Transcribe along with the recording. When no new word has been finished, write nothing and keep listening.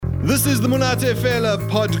This is the Munate Fela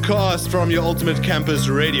podcast from your ultimate campus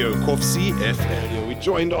radio, Kovsie FM. We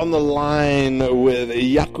joined on the line with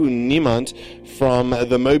Jaco Niemand from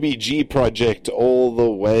the Moby G project, all the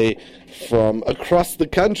way from across the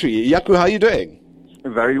country. Jaco, how are you doing?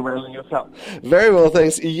 Very well, and yourself? Very well,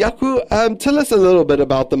 thanks. Jaco, tell us a little bit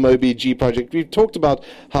about the Moby G project. We've talked about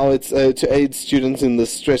how it's to aid students in the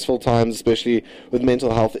stressful times, especially with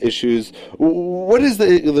mental health issues. What is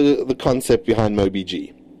the concept behind Moby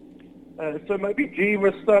G? So Moby G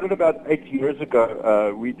was started about 8 years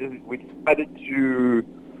ago. We decided to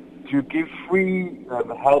give free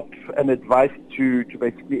help and advice to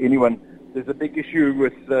basically anyone. There's a big issue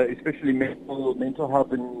with especially mental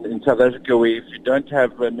health in South Africa, where if you don't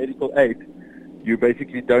have medical aid, you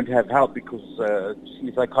basically don't have help, because to see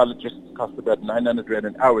a psychologist costs about 900 Rand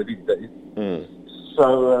an hour these days.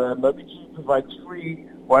 So Moby G provides free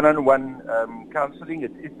one-on-one counseling.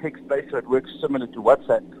 It takes place, so it works similar to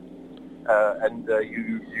WhatsApp. And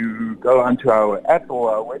you go onto our app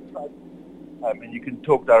or our website, and you can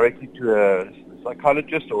talk directly to a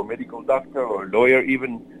psychologist or a medical doctor or a lawyer,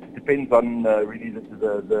 even. Depends on really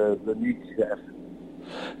the needs you have.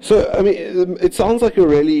 So, I mean, it sounds like a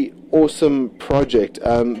really awesome project,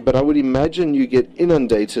 but I would imagine you get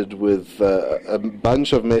inundated with a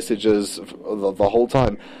bunch of messages the whole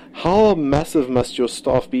time. How massive must your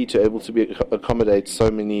staff be to able to accommodate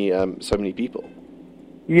so many people?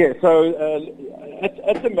 Yeah, so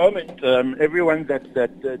at the moment, everyone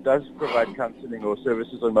that does provide counseling or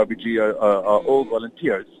services on Moby G are all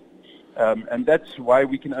volunteers. And that's why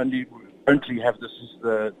we can only currently have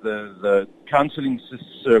the counseling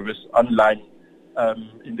service online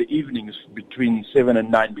in the evenings between 7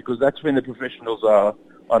 and 9, because that's when the professionals are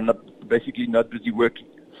basically not busy working.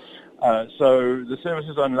 So the service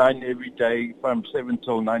is online every day from 7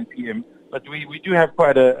 till 9 p.m. But we do have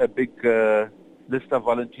quite a big list of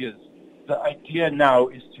volunteers. The idea now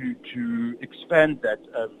is to expand that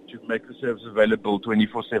to make the service available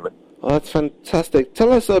 24/7. Oh, that's fantastic.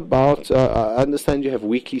 Tell us about, I understand you have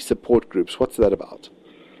weekly support groups. What's that about?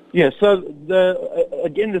 Yeah, so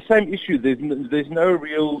again, the same issue. There's no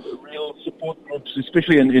real support groups,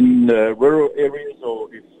 especially in rural areas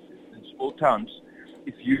or in small towns.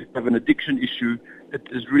 If you have an addiction issue, it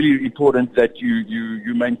is really important that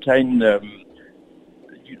you maintain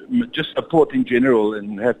just support in general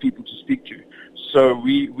and have people to speak to. So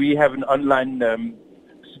we have an online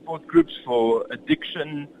support groups for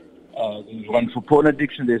addiction. There's one for porn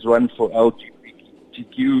addiction. There's one for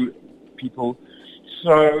LGBTQ people.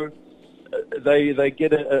 So they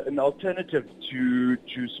get an alternative to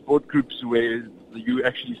support groups where you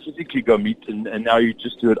actually physically go meet, and now you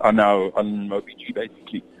just do it on Moby G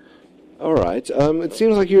basically. All right. It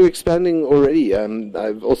seems like you're expanding already. I'm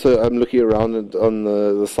looking around on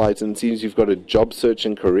the site, and it seems you've got a job search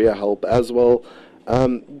and career help as well.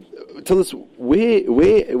 Tell us,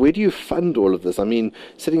 where do you fund all of this? I mean,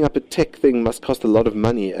 setting up a tech thing must cost a lot of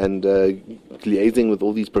money, and liaising with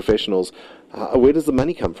all these professionals. Where does the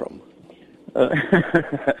money come from?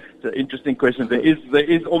 It's an interesting question. There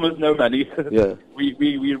is almost no money. Yeah. We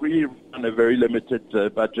really run a very limited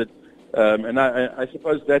budget, and I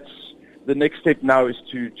suppose that's the next step now, is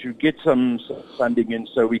to get some funding in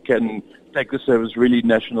so we can take the service really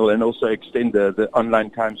national and also extend the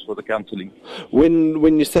online times for the counseling.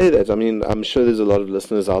 When you say that, I mean, I'm sure there's a lot of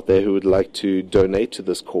listeners out there who would like to donate to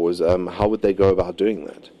this cause. How would they go about doing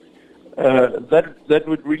that? That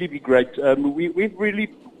would really be great. We've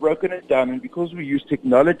really broken it down, and because we use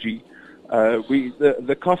technology,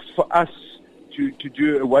 the cost for us to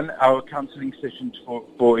do a 1 hour counseling session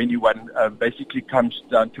for anyone basically comes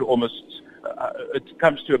down to it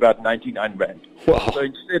comes to about 99 Rand. Wow. So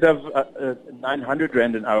instead of 900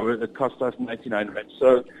 Rand an hour, it costs us 99 Rand.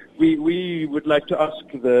 So we would like to ask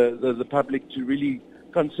the public to really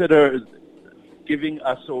consider giving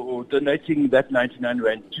us or donating that 99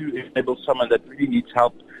 Rand to enable someone that really needs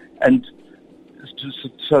help, and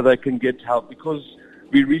so they can get help, because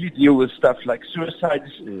we really deal with stuff like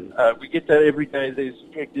suicides. We get that every day. There's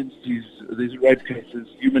pregnancies, there's rape cases,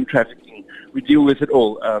 human trafficking. We deal with it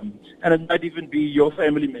all. And it might even be your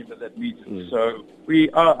family member that needs it. So we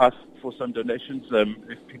are asking for some donations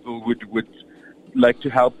if people would like to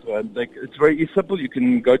help. It's very simple. You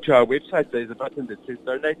can go to our website. There's a button that says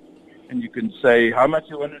donate, and you can say how much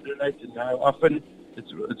you want to donate and how often.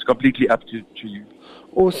 It's completely up to you.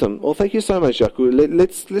 Awesome. Well, thank you so much, Jaco.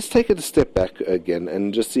 Let's take it a step back again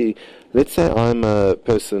and just see. Let's say I'm a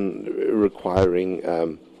person requiring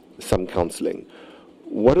some counselling.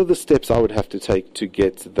 What are the steps I would have to take to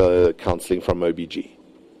get the counselling from Moby G?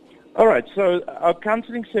 All right. So our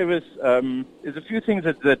counseling service is a few things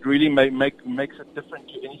that really makes it different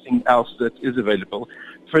to anything else that is available.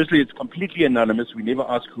 Firstly, it's completely anonymous. We never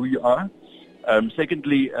ask who you are.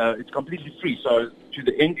 Secondly, it's completely free. So to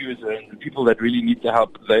the end user and the people that really need the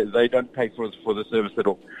help, they don't pay for the service at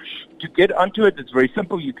all. To get onto it, it's very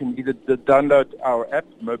simple. You can either download our app,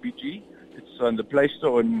 MobiG. It's on the Play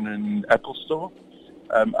Store and Apple Store.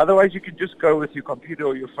 Otherwise, you can just go with your computer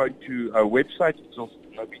or your phone to our website. It's also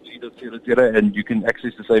mobig.co.za, and you can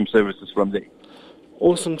access the same services from there.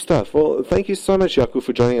 Awesome stuff. Well, thank you so much, Jaco,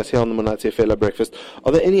 for joining us here on the Monate Fela Breakfast.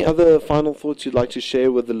 Are there any other final thoughts you'd like to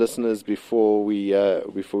share with the listeners before we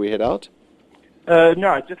head out? No,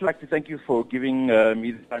 I'd just like to thank you for giving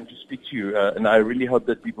me the time to speak to you, and I really hope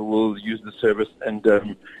that people will use the service. And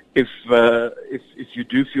if you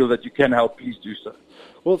do feel that you can help, please do so.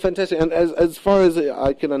 Well, fantastic. And as far as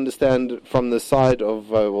I can understand from the side of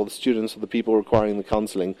the students or the people requiring the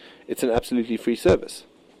counselling, it's an absolutely free service.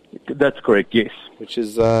 That's correct, yes. Which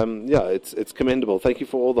is, it's commendable. Thank you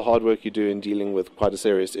for all the hard work you do in dealing with quite a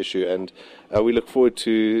serious issue, and we look forward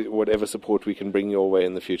to whatever support we can bring your way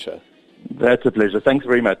in the future. That's a pleasure. Thanks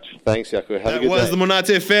very much. Thanks, Jaco. Have a good day. That was the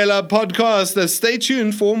Monate Fela podcast. Stay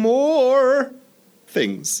tuned for more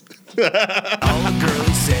things. All the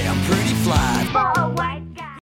girls say I'm pretty fly.